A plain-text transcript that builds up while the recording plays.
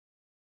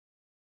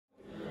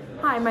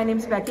Hi, my name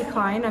is Becky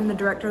Cline. I'm the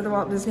director of the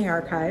Walt Disney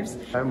Archives.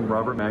 I'm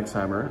Robert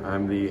Maxheimer.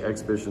 I'm the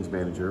exhibitions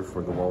manager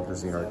for the Walt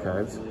Disney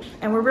Archives.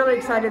 And we're really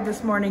excited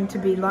this morning to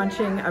be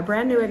launching a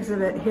brand new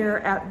exhibit here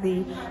at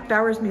the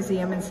Bowers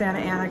Museum in Santa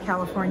Ana,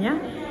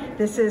 California.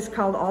 This is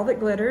called All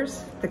That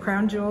Glitters, the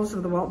Crown Jewels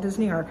of the Walt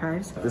Disney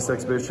Archives. This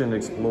exhibition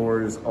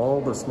explores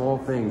all the small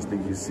things that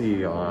you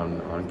see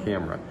on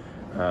camera.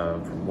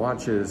 From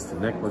watches to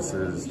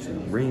necklaces to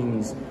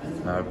rings,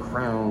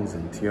 crowns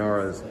and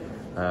tiaras.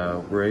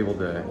 We're able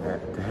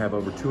to have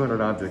over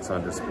 200 objects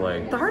on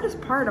display. The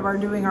hardest part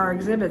of doing our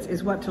exhibits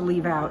is what to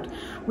leave out.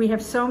 We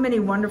have so many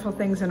wonderful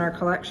things in our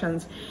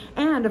collections,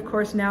 and of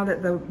course now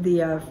that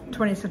the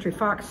 20th Century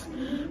Fox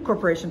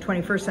Corporation,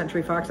 21st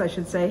Century Fox I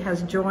should say,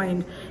 has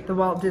joined the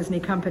Walt Disney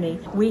Company,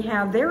 we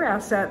have their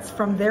assets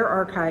from their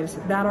archives.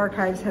 That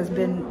archives has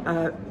been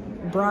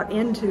brought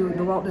into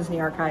the Walt Disney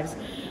Archives,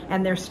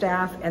 and their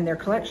staff and their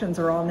collections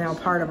are all now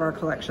part of our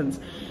collections.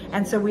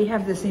 And so we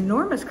have this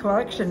enormous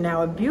collection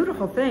now of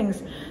beautiful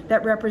things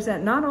that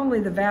represent not only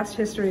the vast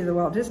history of the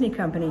Walt Disney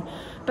Company,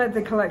 but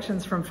the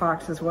collections from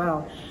Fox as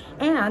well.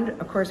 And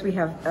of course we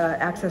have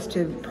access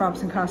to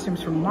props and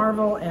costumes from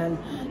Marvel and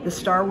the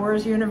Star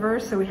Wars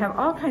universe, so we have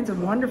all kinds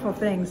of wonderful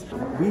things.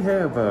 We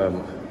have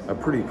a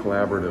pretty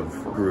collaborative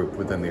group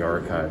within the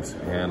archives,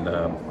 and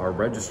our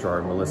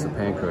registrar, Melissa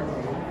Pancook,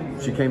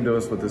 she came to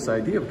us with this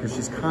idea because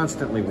she's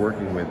constantly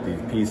working with these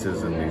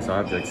pieces and these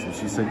objects, and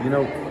she said, you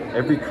know,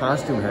 every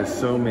costume has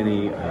so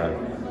many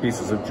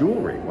pieces of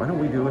jewelry. Why don't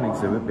we do an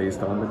exhibit based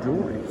on the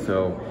jewelry?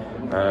 So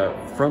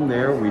from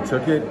there, we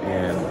took it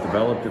and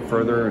developed it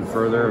further and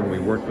further, and we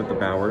worked with the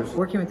Bowers.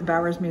 Working with the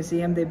Bowers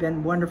Museum, they've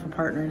been wonderful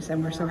partners,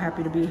 and we're so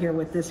happy to be here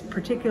with this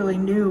particularly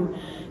new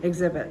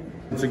exhibit.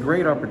 It's a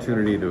great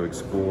opportunity to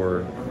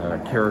explore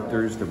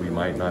characters that we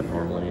might not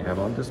normally have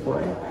on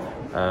display,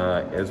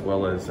 as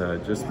well as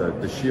just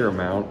the sheer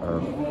amount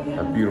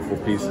of beautiful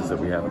pieces that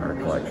we have in our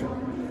collection.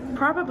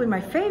 Probably my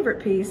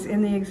favorite piece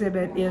in the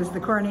exhibit is the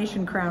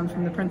coronation crown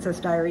from the Princess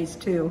Diaries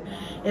 2.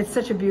 It's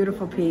such a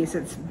beautiful piece.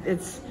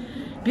 It's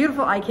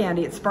beautiful eye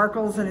candy. It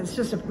sparkles, and it's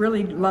just a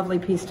really lovely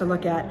piece to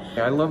look at.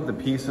 I love the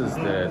pieces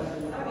that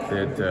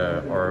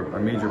are a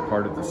major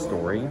part of the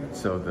story.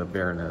 So the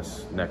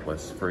Baroness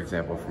necklace, for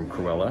example, from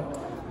Cruella.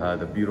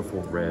 The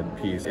beautiful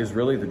red piece is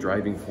really the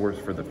driving force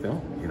for the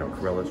film. You know,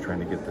 Cruella's trying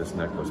to get this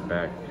necklace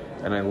back.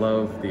 And I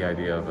love the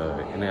idea of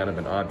an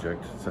inanimate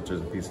object, such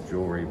as a piece of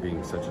jewelry,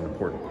 being such an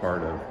important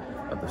part of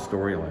the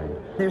storyline.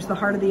 There's the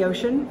Heart of the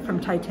Ocean from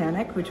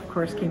Titanic, which of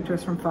course came to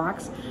us from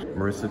Fox.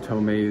 Marissa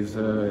Tomei's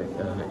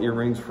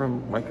earrings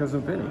from My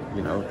Cousin Vinny.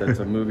 You know, that's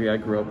a movie I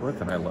grew up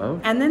with and I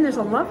love. And then there's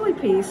a lovely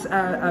piece,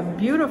 a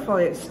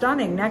beautiful,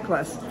 stunning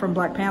necklace from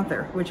Black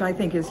Panther, which I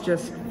think is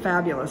just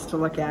fabulous to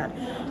look at.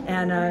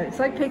 And it's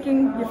like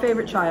picking your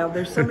favorite child.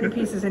 There's so many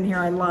pieces in here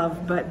I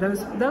love, but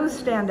those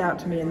stand out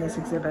to me in this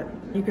exhibit.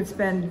 You could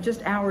spend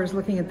just hours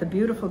looking at the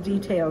beautiful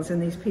details in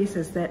these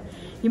pieces that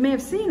you may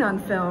have seen on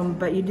film,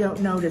 but you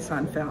don't notice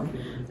on film.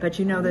 But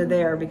you know they're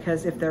there,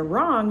 because if they're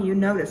wrong, you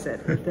notice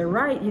it. If they're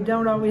right, you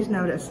don't always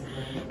notice.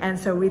 And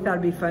so we thought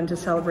it'd be fun to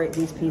celebrate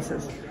these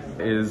pieces.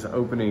 It is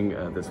opening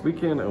this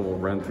weekend and will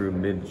run through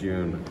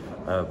mid-June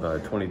of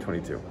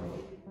 2022.